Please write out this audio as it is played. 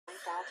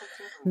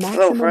Hello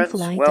Maximum friends,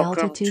 flight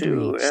welcome altitude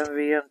to reached.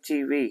 MVM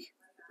TV.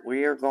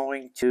 We are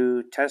going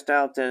to test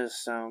out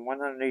this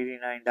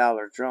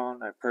 $189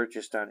 drone I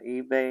purchased on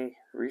eBay,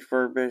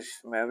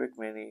 refurbished Mavic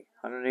Mini,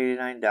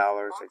 $189.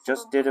 I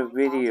just did a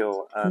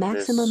video on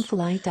Maximum this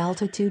flight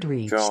altitude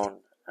reached.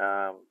 drone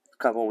a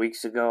couple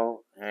weeks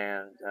ago,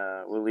 and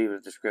we'll leave a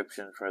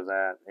description for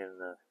that in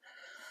the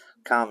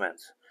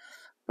comments.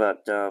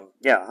 But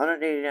yeah,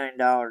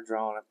 $189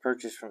 drone I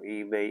purchased from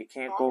eBay. You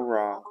can't go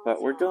wrong.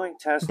 But we're doing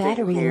testing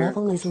Battery here.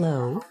 level is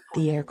low.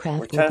 The We're aircraft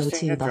will go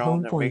testing to the the drone home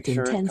to make point in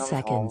sure it 10 comes home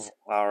seconds.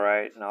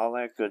 alright and all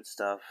that good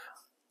stuff.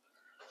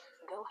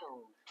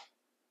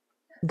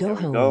 Go There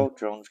we home. go.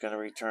 Drone's going to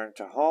return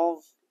to home.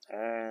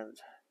 And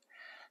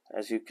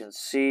as you can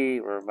see,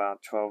 we're about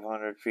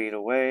 1,200 feet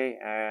away.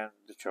 And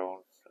the drone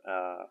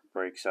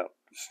breaks up.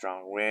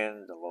 Strong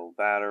wind, the low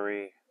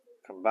battery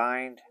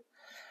combined.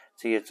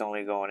 See, it's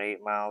only going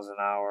 8 miles an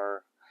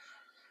hour.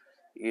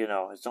 You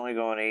know, it's only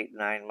going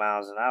 8-9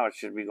 miles an hour. It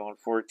should be going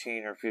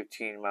 14 or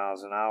 15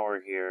 miles an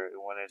hour here.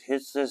 When it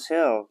hits this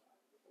hill,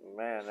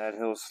 man, that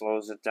hill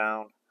slows it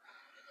down,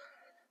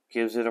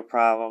 gives it a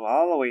problem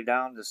all the way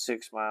down to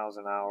 6 miles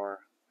an hour.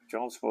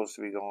 Drone's supposed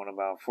to be going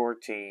about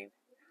 14,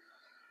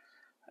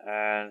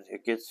 and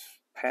it gets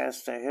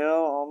past the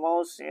hill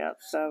almost. Yep,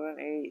 7,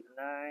 8,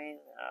 9,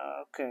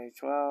 okay,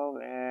 12,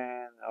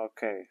 and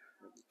okay,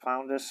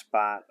 found this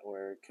spot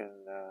where it can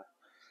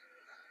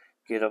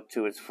get up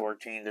to its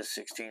 14 to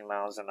 16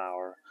 miles an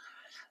hour.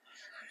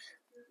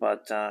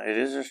 But it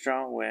is a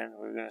strong wind.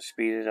 We're going to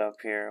speed it up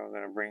here. We're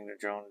going to bring the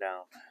drone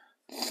down.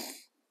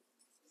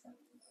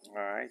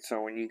 Alright,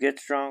 so when you get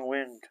strong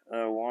wind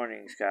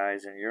warnings,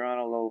 guys, and you're on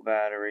a low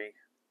battery,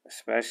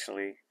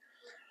 especially,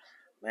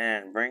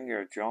 man, bring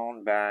your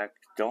drone back.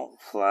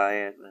 Don't fly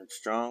it in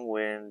strong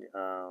wind.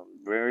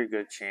 Very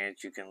good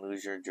chance you can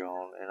lose your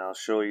drone, and I'll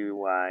show you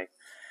why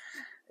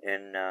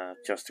in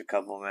just a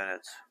couple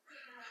minutes.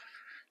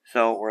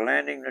 So we're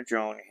landing the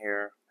drone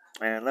here.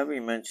 And let me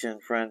mention,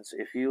 friends,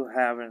 if you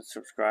haven't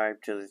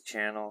subscribed to the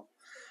channel,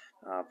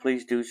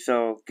 please do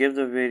so. Give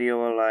the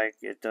video a like.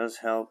 It does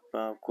help.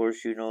 Of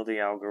course, you know the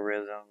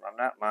algorithm. I'm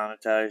not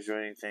monetized or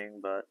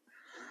anything, but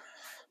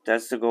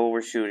that's the goal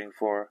we're shooting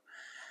for.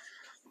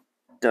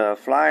 The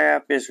Fly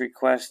app is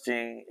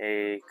requesting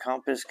a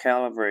compass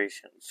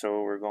calibration,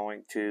 so we're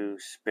going to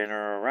spin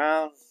her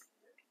around,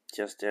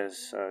 just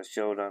as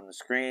showed on the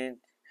screen.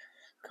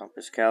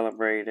 Compass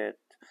calibrated.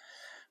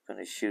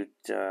 Going to shoot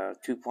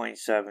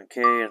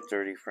 2.7K and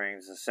 30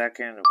 frames a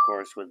second, of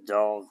course, with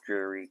dull,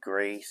 dreary,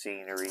 gray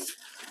scenery.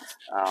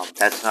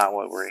 That's not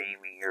what we're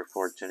aiming here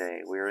for today.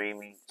 We're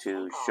aiming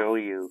to show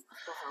you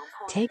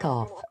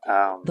Takeoff.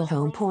 The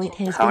home point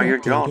has how been your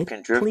drone updated.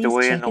 can drift Please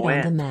away in check the it on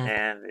the wind. map.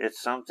 And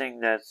it's something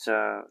that's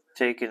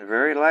taken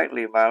very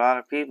lightly by a lot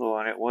of people,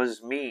 and it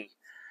was me.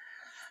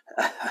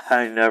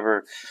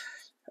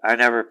 I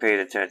never paid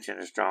attention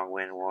to strong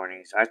wind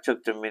warnings. I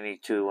took the Mini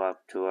 2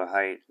 up to a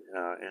height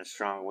in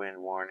strong wind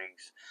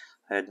warnings.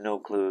 I had no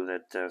clue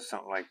that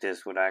something like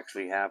this would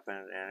actually happen,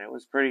 and it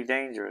was pretty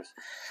dangerous.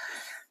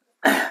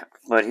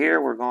 But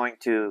here we're going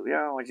to,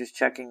 we're just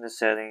checking the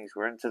settings.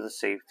 We're into the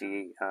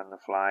safety on the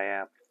Fly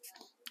app.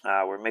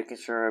 We're making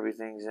sure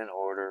everything's in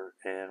order,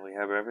 and we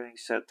have everything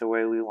set the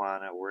way we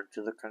want it. We're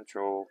into the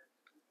control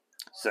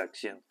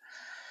section,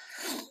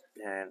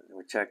 and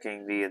we're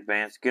checking the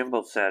advanced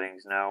gimbal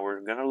settings. Now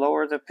we're going to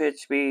lower the pitch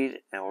speed,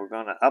 and we're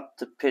going to up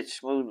the pitch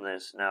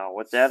smoothness. Now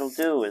what that'll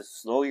do is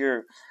slow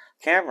your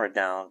camera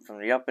down from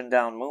the up and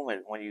down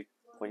movement. When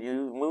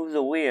you move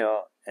the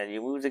wheel and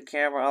you move the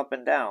camera up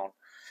and down,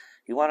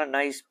 you want a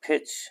nice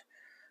pitch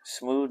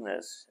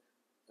smoothness.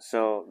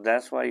 So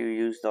that's why you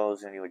use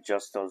those and you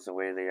adjust those the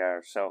way they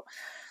are. So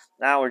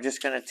now we're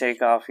just going to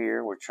take off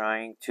here. We're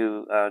trying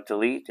to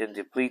delete and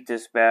deplete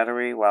this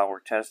battery while we're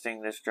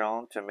testing this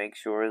drone to make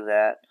sure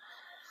that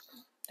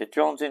the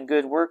drone's in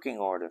good working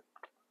order.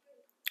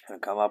 Going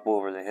to come up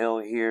over the hill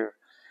here,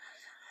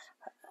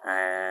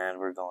 and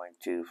we're going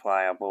to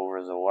fly up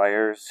over the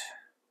wires.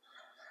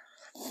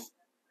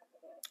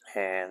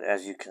 And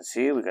as you can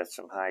see, we got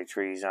some high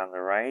trees on the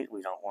right.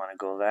 We don't want to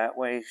go that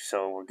way,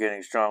 so we're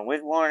getting strong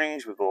wind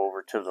warnings. We go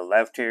over to the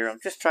left here. I'm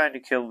just trying to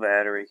kill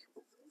battery.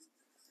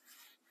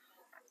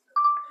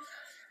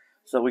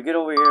 So we get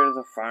over here to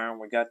the farm.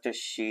 We got the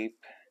sheep,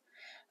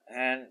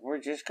 and we're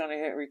just going to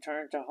hit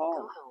return to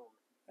home.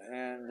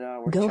 And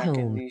we're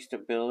checking the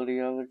stability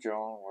of the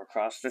drone. We're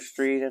across the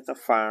street at the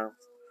farm.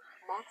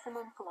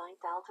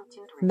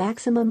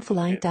 Maximum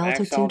flight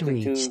altitude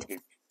reached. The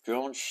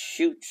drone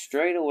shoots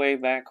straight away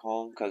back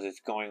home because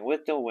it's going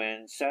with the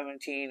wind,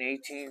 17,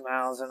 18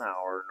 miles an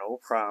hour. No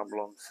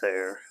problems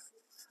there.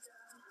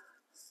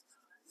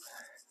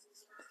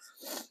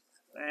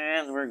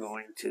 And we're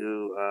going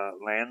to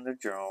land the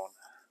drone.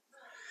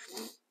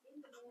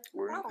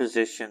 We're in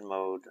position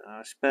mode.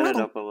 Sped it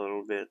up a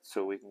little bit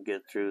so we can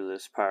get through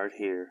this part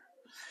here.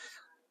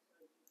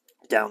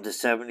 Down to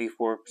 74%,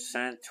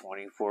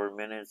 24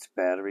 minutes.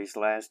 Battery's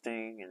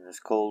lasting in this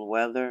cold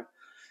weather.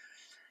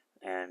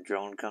 And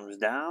drone comes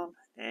down,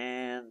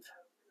 and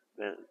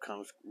it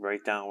comes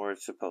right down where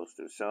it's supposed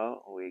to.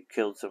 So we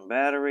killed some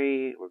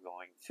battery. We're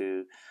going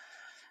to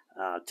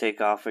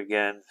take off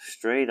again,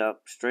 straight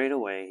up, straight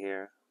away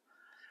here,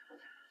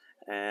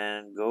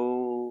 and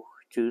go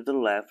to the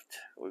left.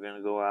 We're going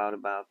to go out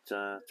about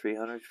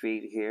 300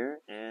 feet here,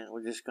 and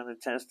we're just going to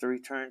test the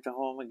return to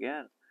home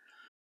again.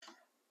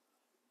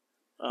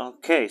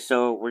 Okay,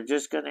 so we're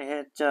just going to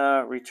hit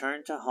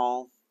return to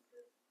home.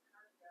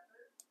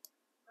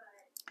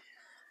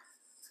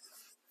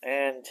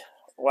 And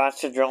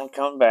watch the drone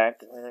come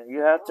back.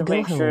 You have to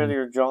make sure that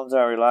your drones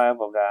are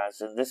reliable,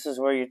 guys. And this is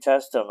where you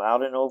test them,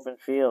 out in open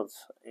fields.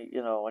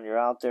 You know, when you're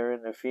out there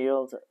in the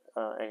field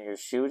and you're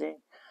shooting,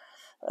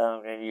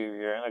 and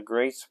you're in a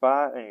great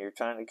spot and you're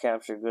trying to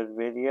capture good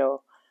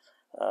video,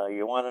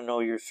 you want to know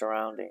your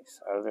surroundings.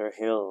 Are there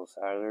hills?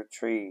 Are there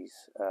trees?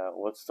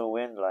 What's the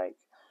wind like?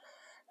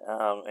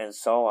 And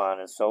so on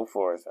and so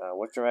forth.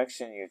 What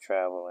direction you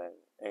travel in.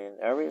 And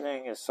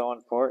everything is so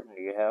important.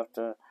 You have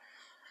to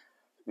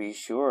be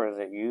sure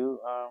that you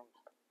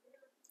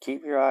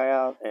keep your eye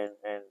out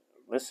and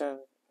listen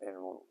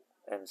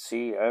and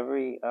see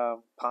every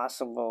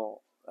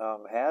possible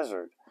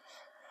hazard.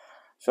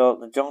 So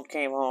the drone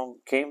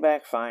came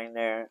back fine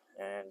there,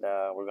 and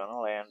we're going to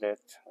land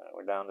it.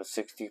 We're down to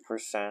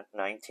 60%,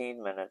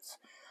 19 minutes.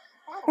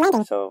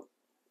 So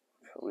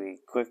we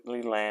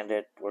quickly land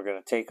it. We're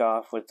going to take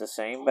off with the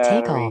same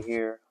battery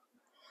here.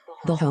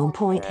 The home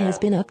point has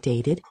been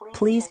updated.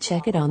 Please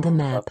check it on the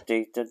map.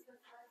 Update the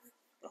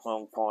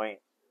home point.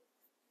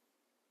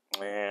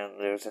 Man,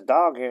 there's a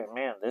dog here.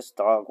 Man, this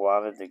dog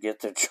wanted to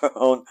get the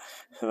drone.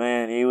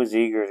 Man, he was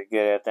eager to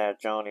get at that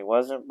drone. He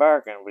wasn't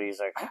barking, but he's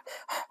like,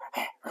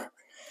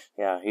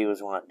 yeah, he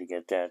was wanting to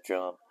get that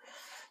drone.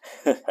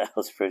 That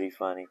was pretty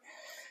funny.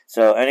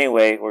 So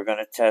anyway, we're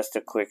going to test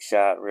a quick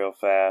shot real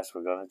fast.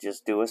 We're going to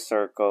just do a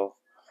circle.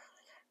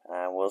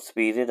 We'll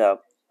speed it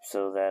up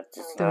so that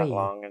it's not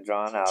long and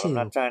drawn out. I'm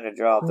not trying to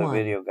draw out the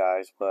video,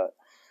 guys, but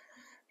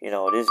you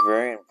know, it is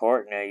very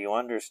important that you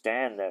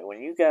understand that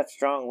when you got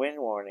strong wind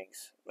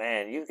warnings,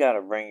 man, you've got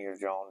to bring your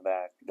drone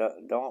back.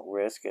 Don't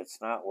risk it. It's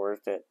not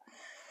worth it.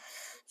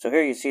 So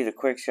here you see the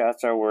quick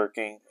shots are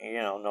working.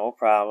 You know, no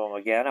problem.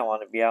 Again, I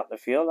want to be out in the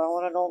field. I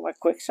want to know my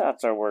quick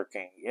shots are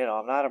working. You know,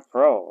 I'm not a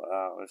pro.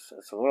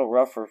 It's a little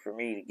rougher for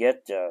me to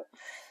get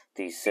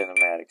these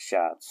cinematic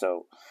shots.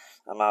 So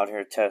I'm out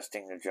here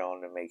testing the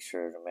drone to make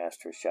sure the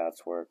master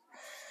shots work.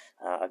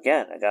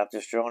 Again, I got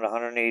this drone $189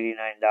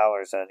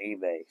 on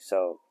eBay.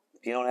 So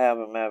if you don't have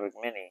a Mavic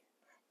Mini,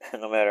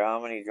 no matter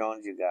how many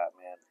drones you got,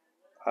 man,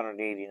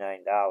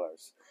 $189.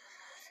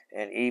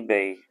 And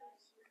eBay,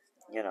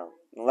 you know,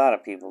 a lot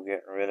of people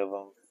getting rid of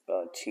them.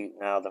 Cheap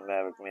now, the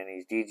Mavic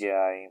Minis.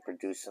 DJI ain't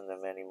producing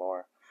them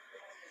anymore.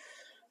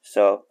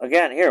 So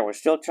again, here we're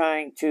still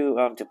trying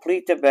to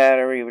deplete the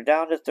battery. We're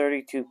down to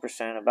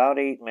 32%, about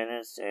 8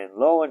 minutes, and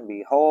lo and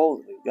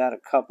behold, we've got a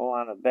couple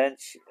on a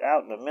bench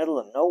out in the middle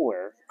of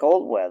nowhere,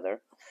 cold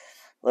weather.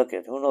 Look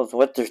at, who knows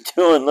what they're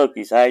doing. Look,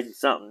 he's hiding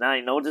something. Now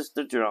he noticed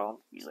the drone.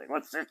 He's like,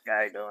 what's this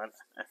guy doing?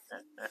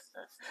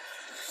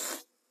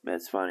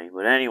 That's funny.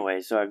 But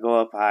anyway, so I go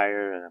up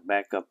higher and I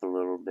back up a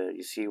little bit.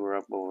 You see we're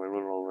up over a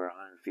little over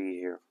 100 feet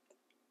here.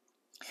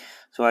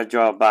 So I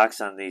draw a box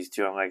on these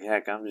two. I'm like,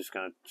 heck, I'm just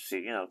going to see,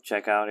 you know,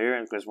 check out here.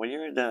 And because when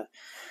you're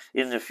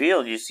in the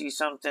field, you see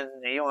something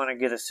you want to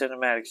get a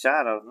cinematic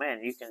shot of,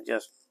 man, you can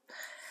just,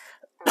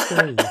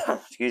 3,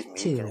 excuse me,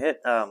 2, you can hit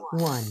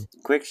 1.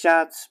 quick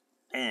shots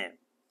and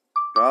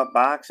draw a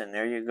box, and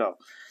there you go.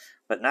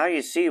 But now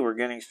you see we're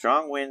getting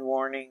strong wind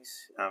warnings.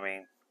 I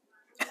mean,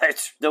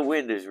 the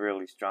wind is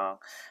really strong.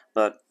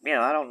 But, you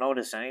know, I don't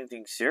notice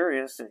anything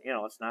serious. You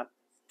know, it's not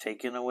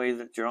taking away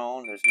the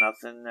drone. There's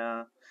nothing...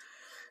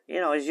 you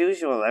know, as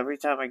usual, every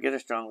time I get a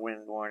strong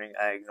wind warning,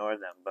 I ignore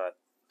them. But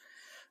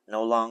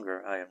no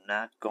longer. I am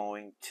not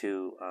going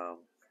to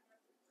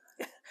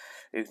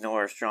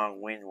ignore a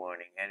strong wind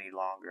warning any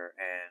longer.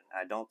 And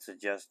I don't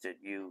suggest that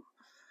you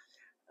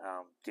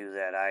do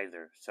that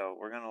either. So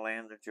we're going to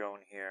land the drone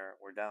here.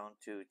 We're down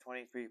to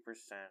 23%,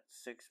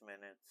 6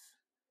 minutes.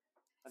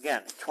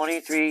 Again,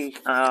 23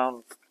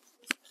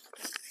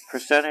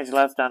 percentage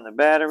left on the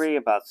battery,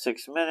 about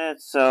 6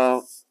 minutes.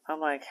 So I'm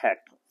like, heck,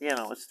 you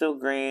know, it's still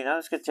green. I'm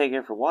just going to take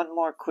it for one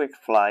more quick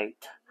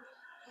flight.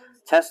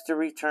 Test the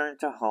return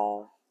to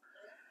home.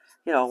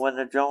 You know, when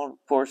the drone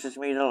forces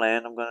me to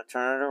land, I'm going to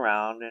turn it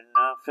around and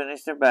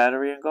finish the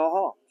battery and go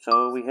home.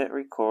 So we hit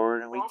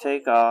record and we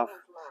take off.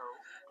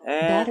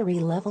 And battery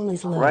level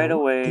is low. Right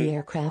away, the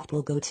aircraft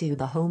will go to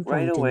the home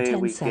right point away in 10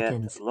 we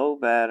seconds. get low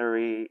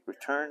battery,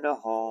 return to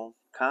home,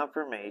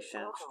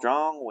 confirmation,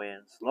 strong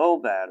winds, low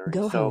battery.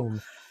 Go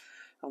home.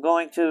 I'm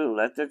going to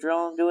let the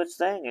drone do its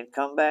thing and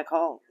come back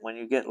home. When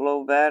you get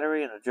low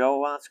battery and the drone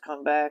wants to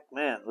come back,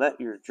 man, let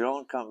your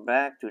drone come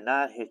back. Do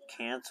not hit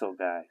cancel,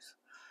 guys.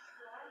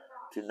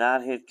 Do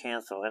not hit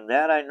cancel. And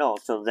that I know,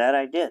 so that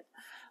I did.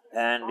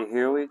 And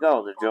here we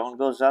go. The drone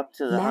goes up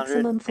to the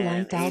Maximum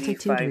flight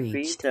 185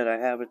 feet that I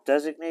have it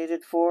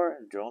designated for.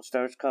 The drone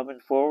starts coming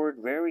forward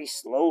very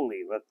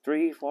slowly, about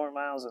 3-4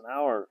 miles an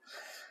hour.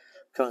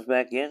 Comes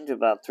back in to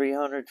about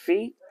 300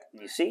 feet.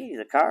 you see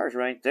the car's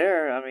right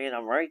there. I mean,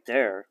 I'm right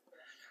there.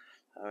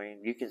 I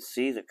mean, you can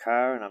see the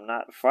car, and I'm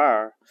not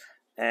far.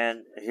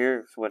 And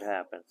here's what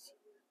happens.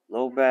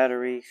 Low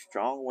battery,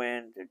 strong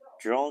wind, the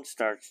drone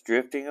starts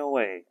drifting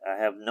away. I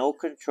have no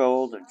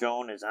control. The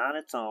drone is on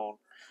its own.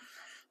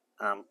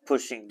 I'm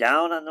pushing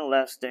down on the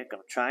left stick. I'm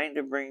trying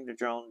to bring the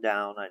drone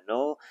down. I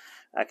know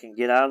I can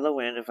get out of the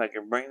wind if I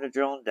can bring the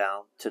drone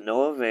down, to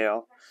no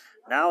avail.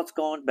 Now it's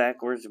going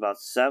backwards about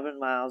 7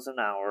 miles an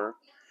hour.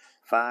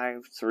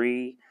 5,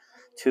 3,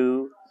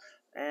 2,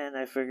 and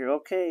I figured,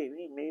 okay,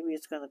 maybe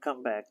it's going to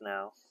come back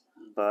now.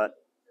 But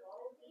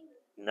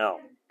no,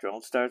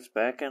 drone starts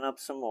backing up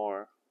some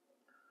more.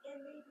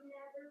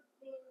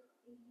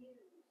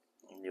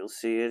 And you'll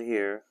see it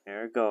here.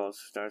 Here it goes.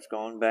 Starts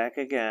going back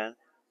again.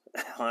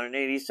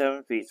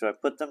 187 feet. So I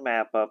put the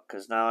map up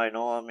because now I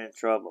know I'm in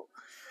trouble.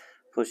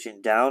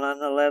 Pushing down on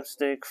the left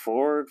stick,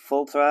 forward,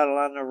 full throttle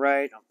on the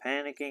right. I'm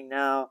panicking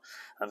now.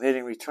 I'm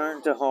hitting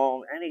return to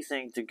home,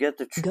 anything to get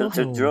the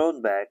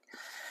drone back,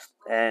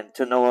 and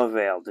to no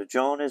avail. The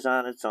drone is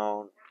on its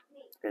own.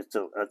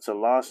 It's a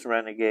lost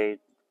renegade,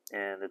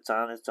 and it's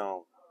on its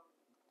own.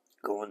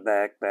 Going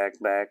back.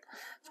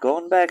 It's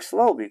going back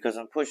slow because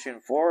I'm pushing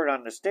forward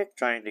on the stick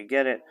trying to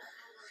get it,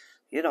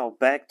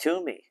 back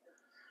to me.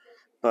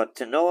 But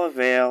to no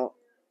avail,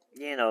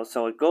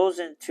 so it goes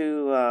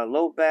into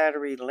low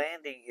battery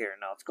landing here.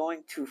 Now it's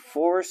going to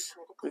force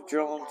the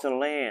drone to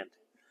land.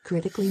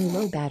 Critically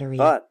low battery.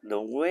 But the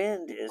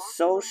wind is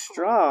so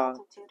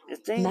strong, the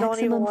thing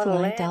don't even want to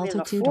land in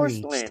a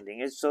forced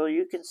landing. And so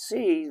you can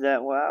see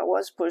that I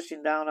was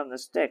pushing down on the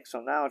stick,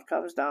 so now it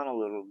comes down a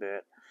little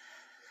bit.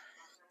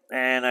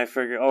 And I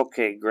figure,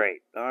 okay,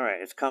 great. All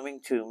right, it's coming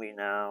to me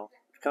now.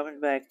 It's coming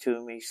back to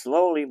me.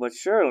 Slowly but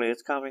surely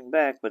it's coming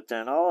back. But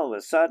then all of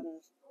a sudden,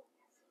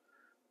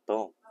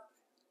 boom.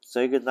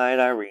 Say goodnight,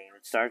 Irene.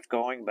 It starts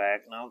going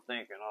back. And I'm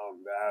thinking, oh,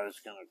 God, it's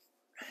going to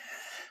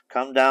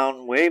come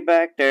down way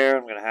back there.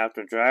 I'm going to have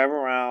to drive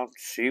around,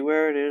 see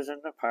where it is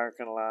in the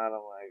parking lot.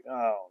 I'm like,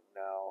 oh,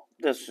 no,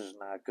 this is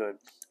not good.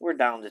 We're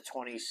down to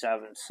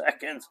 27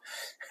 seconds.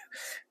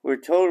 We're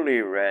totally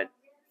red.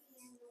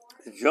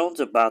 The drone's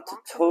about to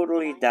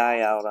totally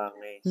die out on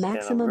me.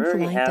 Maximum and I'm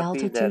very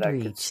happy that I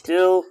could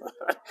still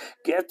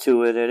get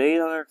to it at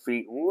 800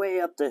 feet,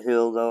 way up the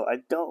hill, though. I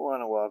don't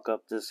want to walk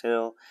up this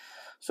hill.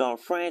 So I'm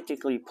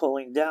frantically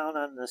pulling down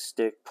on the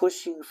stick,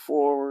 pushing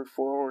forward.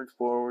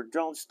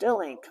 Drone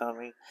still ain't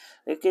coming.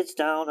 It gets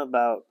down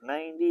about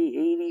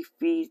 90, 80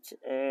 feet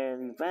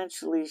and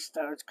eventually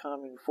starts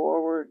coming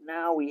forward.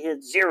 Now we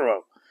hit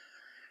 0.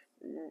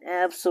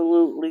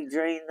 Absolutely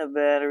drained the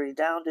battery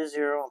down to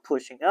 0. I'm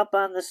pushing up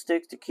on the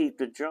stick to keep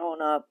the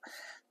drone up,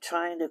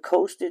 trying to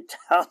coast it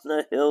down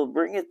the hill,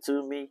 bring it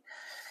to me.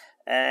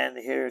 And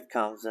here it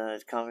comes, and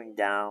it's coming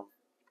down.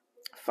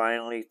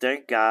 Finally,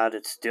 thank God,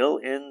 it's still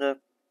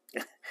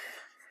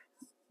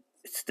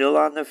it's still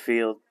on the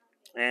field,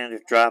 and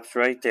it drops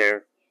right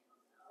there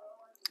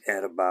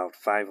at about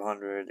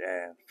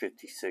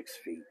 556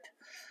 feet.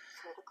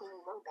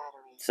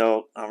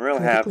 So I'm real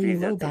happy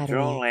that the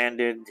drone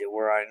landed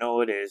where I know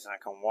it is, and I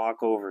can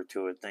walk over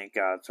to it, thank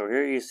God. So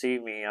here you see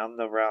me on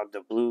the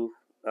blue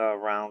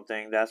round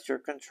thing. That's your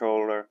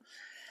controller.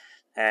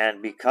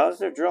 And because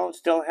the drone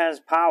still has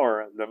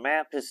power, the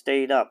map has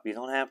stayed up. You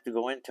don't have to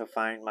go in to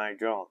find my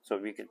drone. So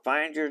if you can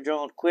find your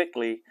drone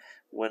quickly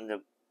when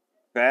the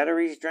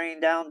battery's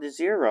drained down to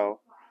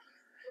 0,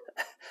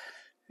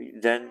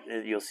 then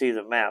you'll see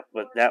the map.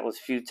 But that was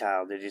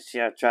futile. Did you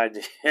see I tried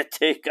to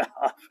take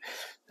off?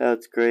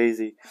 That's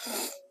crazy.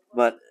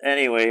 But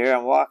anyway, here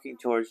I'm walking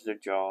towards the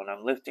drone.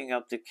 I'm lifting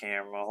up the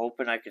camera,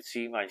 hoping I could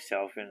see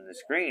myself in the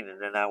screen,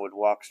 and then I would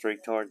walk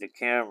straight toward the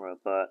camera,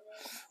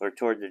 or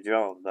toward the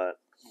drone. But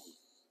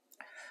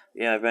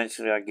yeah,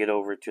 eventually I get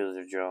over to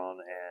the drone,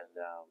 and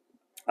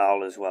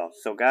all is well.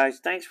 So guys,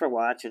 thanks for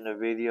watching the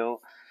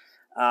video.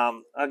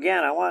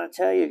 Again, I want to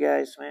tell you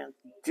guys, man,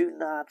 do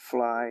not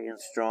fly in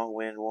strong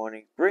wind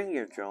warning. Bring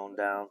your drone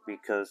down,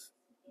 because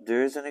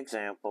there's an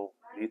example.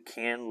 You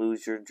can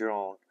lose your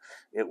drone.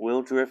 It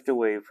will drift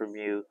away from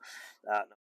you.